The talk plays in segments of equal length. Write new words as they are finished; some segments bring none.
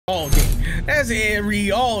All day. That's Ed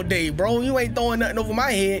Reed all day, bro. You ain't throwing nothing over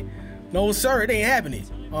my head. No, sir. It ain't happening.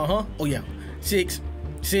 Oh, yeah. 6.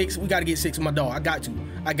 We got to get 6 with my dog. I got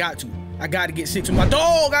to get 6 with my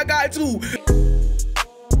dog. I got to.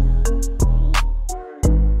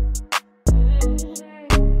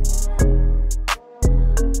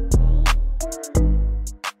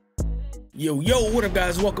 Yo, what up,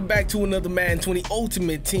 guys? Welcome back to another Madden 20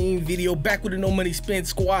 Ultimate Team video. Back with the No Money Spent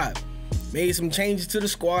squad. Made some changes to the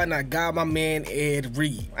squad, and I got my man Ed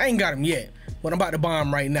Reed. I ain't got him yet, but I'm about to buy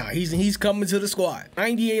him right now. He's coming to the squad.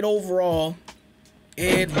 98 overall,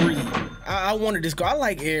 Ed Reed. I wanted this card. I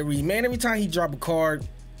like Ed Reed, man. Every time he drop a card,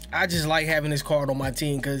 I just like having this card on my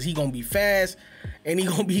team because he gonna be fast and he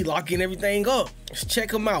gonna be locking everything up. Let's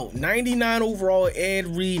check him out. 99 overall, Ed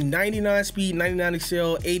Reed, 99 speed, 99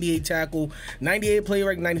 excel, 88 tackle, 98 play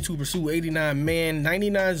rate, 92 pursuit, 89 man,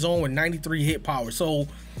 99 zone with 93 hit power. So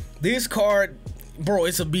this card, bro,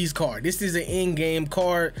 it's a beast card. This is an in-game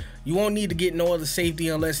card. You won't need to get no other safety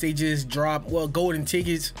unless they just drop, well, golden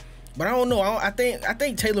tickets. But I don't know. I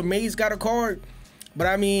think Taylor Mays got a card. But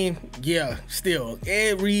I mean, yeah, still,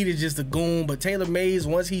 Ed Reed is just a goon. But Taylor Mays,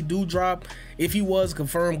 once he do drop, if he was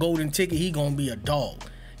confirmed golden ticket, he gonna be a dog.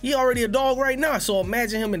 He already a dog right now. So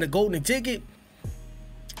imagine him in the golden ticket.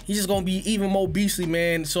 He's just gonna be even more beastly,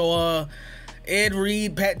 man. So Ed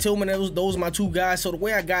Reed, Pat Tillman, those are my two guys. So the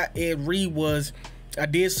way I got Ed Reed was I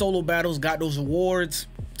did solo battles, got those rewards,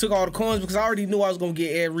 took all the coins because I already knew I was gonna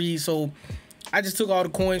get Ed Reed. So I just took all the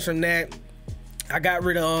coins from that. I got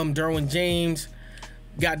rid of Derwin James.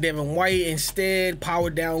 Got Devin White instead,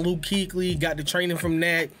 powered down Luke Kuechly, got the training from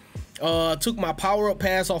that. Took my power-up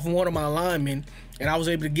pass off of one of my linemen, and I was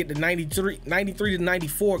able to get the 93 to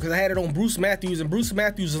 94 because I had it on Bruce Matthews, and Bruce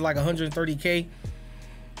Matthews is like 130K.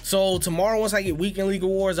 So tomorrow, once I get Weekend League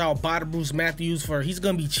Awards, I'll buy the Bruce Matthews he's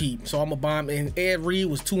going to be cheap. So I'm going to buy him, and Ed Reed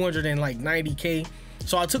was 290K.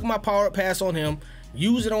 So I took my power-up pass on him,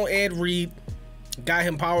 used it on Ed Reed, got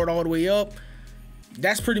him powered all the way up.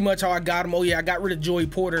 That's pretty much how I got him. Oh yeah, I got rid of Joey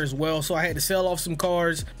Porter as well, so I had to sell off some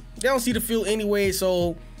cards. They don't see the field anyway,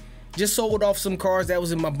 so just sold off some cards that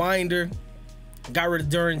was in my binder. Got rid of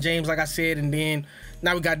Derwin James, like I said, and then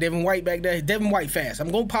now we got Devin White back there. Devin White fast. I'm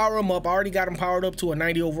gonna power him up. I already got him powered up to a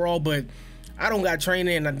 90 overall, but I don't got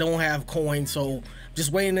training and I don't have coins, so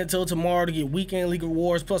just waiting until tomorrow to get Weekend League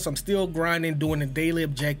Rewards. Plus, I'm still grinding, doing the daily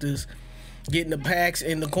objectives, getting the packs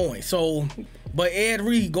and the coins. So, but Ed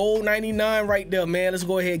Reed, gold 99 right there, man. Let's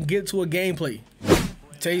go ahead and get to a gameplay.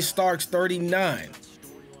 Tay Starks 39.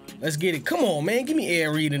 Let's get it. Come on, man. Give me Ed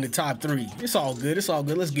Reed in the top 3. It's all good. It's all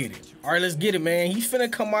good. Let's get it. All right, let's get it, man. He's finna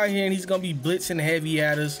come out here and he's gonna be blitzing heavy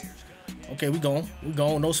at us. Okay, we going.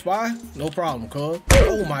 No spy? No problem, cuz.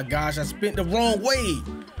 Oh my gosh, I spent the wrong way.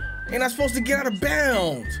 Ain't I supposed to get out of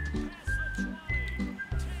bounds?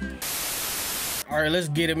 All right, let's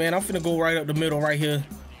get it, man. I'm finna go right up the middle right here.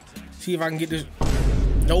 See if I can get this.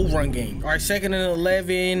 No run game. All right, 2nd and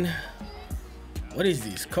 11. What is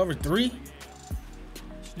this? Cover 3?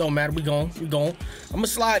 Don't matter. We going. I'm gonna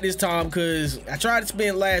slide this time because I tried to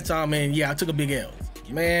spin last time and yeah, I took a big L.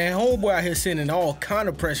 Man, homeboy out here sending all kind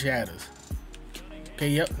of pressure at us. Okay,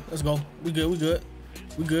 yep. Let's go. We good.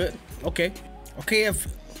 Okay.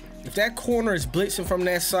 If that corner is blitzing from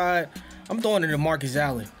that side, I'm throwing it to Marcus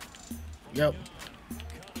Allen. Yep.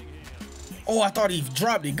 Oh, I thought he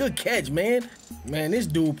dropped it. Good catch, man. Man, this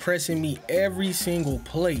dude pressing me every single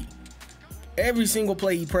play. Every single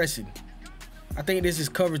play he pressing. I think this is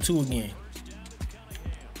cover 2 again.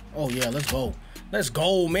 Oh, yeah, let's go. Let's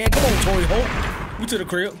go, man. Come on, Torrey Holt. We to the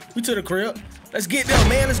crib. Let's get there,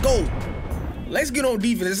 man. Let's go. Let's get on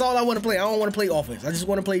defense. That's all I want to play. I don't want to play offense. I just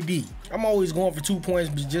want to play D. I'm always going for 2 points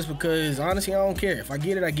just because, honestly, I don't care. If I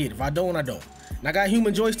get it, I get it. If I don't, I don't. And I got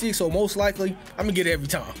human joystick, so most likely, I'm going to get it every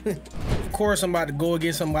time. Of course, I'm about to go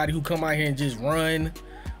against somebody who come out here and just run.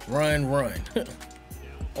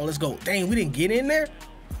 Oh, let's go. Dang, we didn't get in there?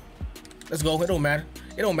 Let's go. It don't matter.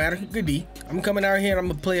 Good D. I'm coming out here and I'm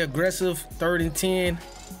going to play aggressive. 3rd and 10.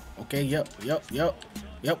 Okay, yep.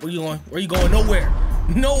 Where you going?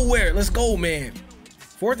 Nowhere. Let's go, man.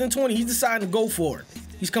 4th and 20. He's deciding to go for it.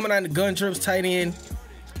 He's coming out in the gun trips, tight end.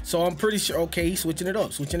 So I'm pretty sure. Okay, he's switching it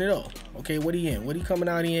up. Okay, what he in? What he coming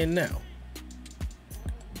out in now?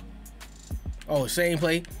 Oh, same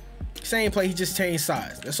play. He just changed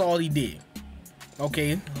size. That's all he did.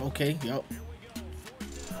 Okay, yep.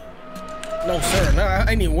 No, sir. Nah,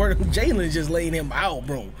 I ain't even worried. Jalen's just laying him out,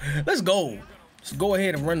 bro. Let's go. Let's go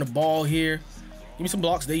ahead and run the ball here. Give me some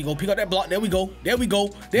blocks. There you go. Pick up that block. There we go. We go.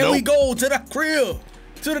 To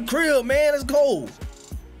the crib, man. Let's go.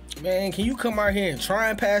 Man, can you come out here and try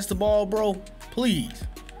and pass the ball, bro? Please.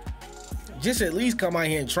 Just at least come out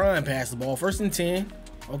here and try and pass the ball. 1st and 10.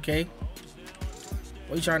 Okay.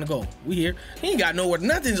 Where you trying to go? We here. He ain't got nowhere.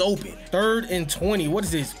 Nothing's open. 3rd and 20. What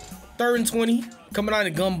is this? 3rd and 20. Coming out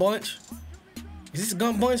of gun bunch. Is this a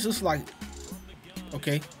gun bunch? Looks like.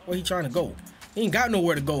 Okay. Where he trying to go? He ain't got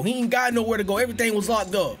nowhere to go. He ain't got nowhere to go. Everything was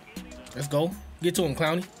locked up. Let's go. Get to him,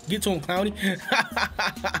 Clowney. Get to him, Clowney.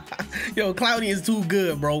 Yo, Clowney is too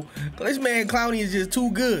good, bro. This man Clowney is just too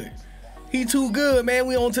good. He too good, man.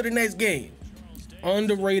 We on to the next game.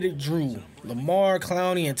 Underrated Drew. Lamar,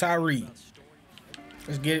 Clowney, and Tyree.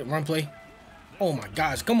 Let's get it. Run play. Oh my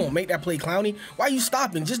gosh. Come on, make that play, Clowney. Why you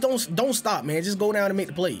stopping? Just don't stop, man. Just go down and make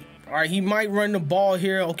the play. All right, he might run the ball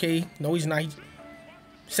here. Okay. No, he's not.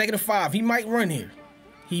 2nd and 5. He might run here.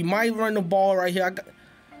 He might run the ball right here.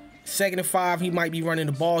 2nd and 5. He might be running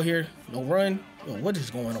the ball here. No run. Yo, what is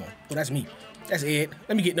going on? Oh, that's me. That's Ed.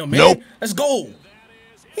 Let me get them, man. Nope. Let's go.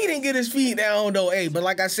 He didn't get his feet down, though. Hey, but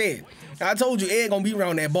like I said, I told you Ed gonna be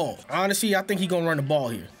around that ball. Honestly, I think he gonna run the ball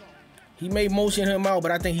here. He may motion him out,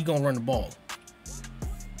 but I think he gonna run the ball.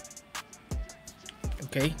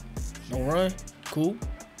 Okay. No run. Cool.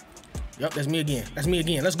 Yep, that's me again. That's me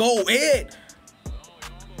again. Let's go, Ed.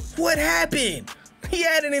 What happened? He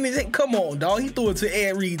had it in his head. Come on, dog. He threw it to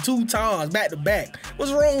Ed Reed 2 times back to back.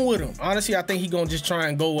 What's wrong with him? Honestly, I think he gonna just try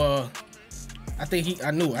and go.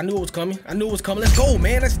 I knew it was coming. I knew it was coming. Let's go,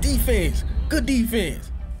 man. That's defense. Good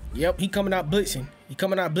defense. Yep, he coming out blitzing. He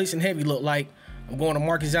coming out blitzing heavy. Look like I'm going to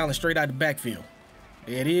Marcus Allen straight out the backfield.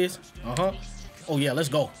 There it is. Oh yeah, let's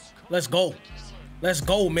go. Let's go. Let's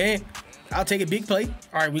go, man. I'll take a big play.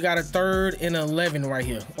 All right, we got a 3rd and 11 right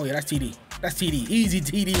here. Oh yeah, that's TD. That's TD. Easy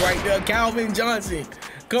TD right there. Calvin Johnson.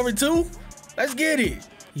 Cover 2. Let's get it.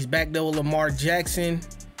 He's back there with Lamar Jackson.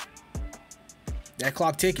 That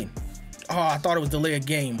clock ticking. Oh, I thought it was delay of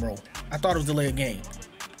game, bro. I thought it was delay of game.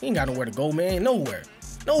 He ain't got nowhere to go, man. Nowhere.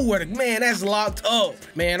 Nowhere to, man, that's locked up.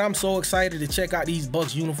 Man, I'm so excited to check out these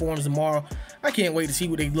Bucs uniforms tomorrow. I can't wait to see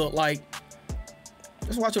what they look like.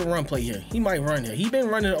 Let's watch a run play here. He might run here. He been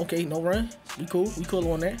running. Okay, no run. We cool. We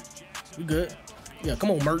cool on that. We good. Yeah,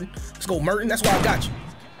 come on, Merton. Let's go, Merton. That's why I got you.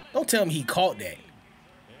 Don't tell me he caught that.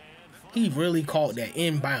 He really caught that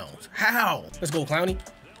inbounds. How? Let's go, Clowney.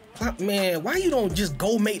 Man, why you don't just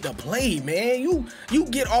go make the play, man? You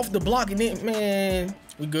get off the block and then, man,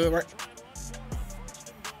 we good, right?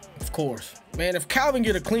 Of course. Man, if Calvin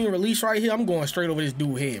get a clean release right here, I'm going straight over this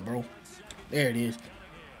dude's head, bro. There it is.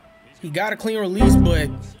 He got a clean release, but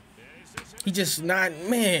he just not,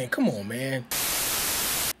 man, come on, man.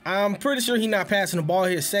 I'm pretty sure he's not passing the ball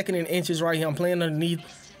here. 2nd and inches right here. I'm playing underneath.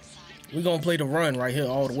 We're going to play the run right here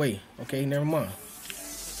all the way. Okay, never mind.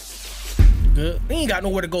 Good. He ain't got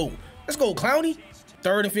nowhere to go. Let's go, Clowney.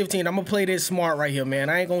 3rd and 15. I'm going to play this smart right here, man.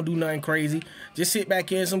 I ain't going to do nothing crazy. Just sit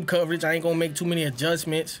back in some coverage. I ain't going to make too many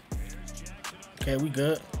adjustments. Okay, we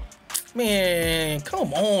good. Man,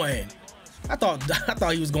 come on. I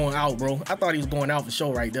thought he was going out, bro. I thought he was going out for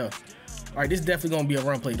sure right there. All right, this is definitely going to be a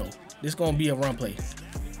run play, though. This is going to be a run play.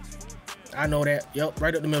 I know that. Yep,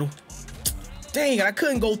 right up the middle. Dang, I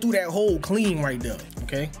couldn't go through that hole clean right there.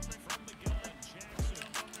 Okay.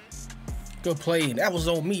 Good play. That was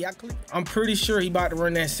on me. I'm pretty sure he about to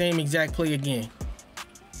run that same exact play again.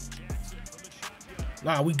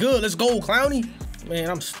 Nah, we good. Let's go, Clowney. Man,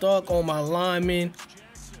 I'm stuck on my lineman.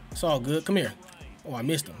 It's all good. Come here. Oh, I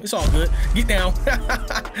missed him. It's all good. Get down.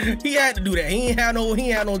 He had to do that. He ain't had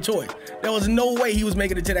no choice. There was no way he was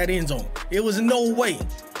making it to that end zone. It was no way.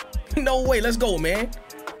 No way. Let's go, man.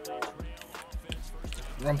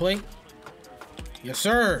 Run play. Yes,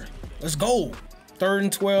 sir. Let's go. 3rd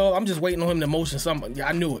and 12. I'm just waiting on him to motion somebody. Yeah,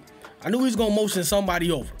 I knew it. I knew he was going to motion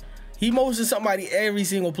somebody over. He motions somebody every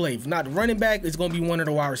single play. If not the running back, it's going to be one of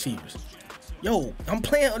the wide receivers. Yo, I'm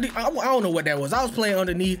playing. I don't know what that was. I was playing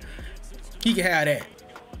underneath. He can have that.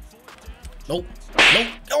 Nope. Nope.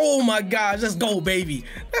 Oh, my gosh. Let's go, baby.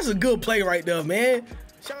 That's a good play right there, man.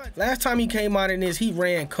 Last time he came out in this, he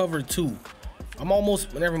ran cover 2. I'm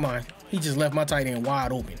almost, never mind. He just left my tight end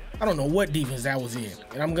wide open. I don't know what defense that was in.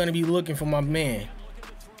 And I'm going to be looking for my man.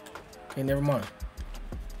 Okay, never mind.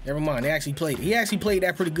 Never mind. They actually played it. He actually played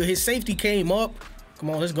that pretty good. His safety came up. Come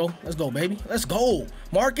on, let's go. Let's go, baby. Let's go.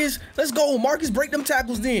 Marcus, let's go. Marcus, break them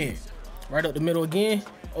tackles then. Right up the middle again.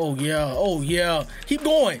 Oh, yeah. Oh, yeah. Keep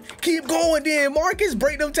going. Keep going then. Marcus,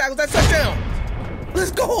 break them tackles. That's touchdown.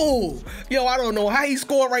 Let's go. Yo, I don't know how he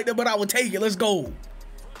scored right there, but I would take it. Let's go.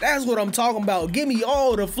 That's what I'm talking about. Give me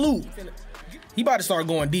all the fluke. He about to start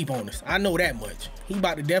going deep on us. I know that much. He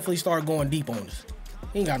about to definitely start going deep on us.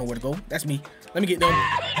 He ain't got nowhere to go. That's me. Let me get them.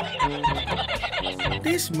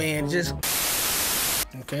 This man just...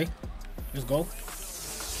 Okay. Let's go.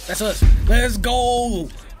 That's us. Let's go.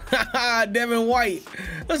 Devin White.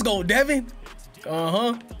 Let's go, Devin.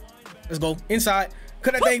 Let's go inside.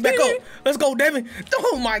 Cut that thing back up. Let's go, Devin.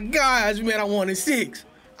 Oh my gosh, man, I wanted 6.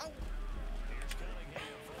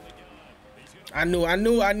 I knew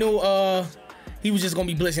he was just gonna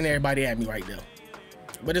be blitzing everybody at me right there.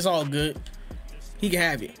 But it's all good. He can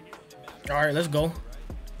have it. All right, let's go.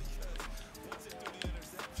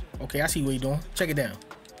 Okay, I see what you're doing. Check it down.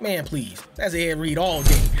 Man, please. That's an Ed Reed all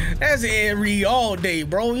day. That's an Ed Reed all day,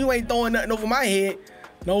 bro. You ain't throwing nothing over my head.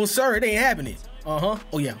 No, sir. It ain't happening. Oh,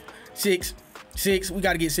 yeah. 6. We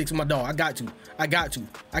got to get 6 with my dog. I got to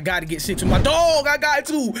get 6 with my dog. I got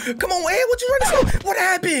to. Come on, Ed. What you running for? What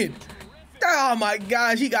happened? Oh, my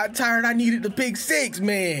gosh. He got tired. I needed the pick 6,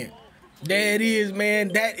 man. There it is, man.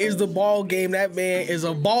 That is the ball game. That man is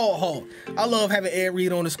a ball hawk. I love having Ed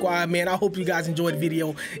Reed on the squad, man. I hope you guys enjoyed the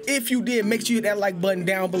video. If you did, make sure you hit that like button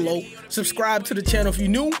down below. Subscribe to the channel if you're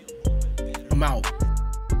new. I'm out.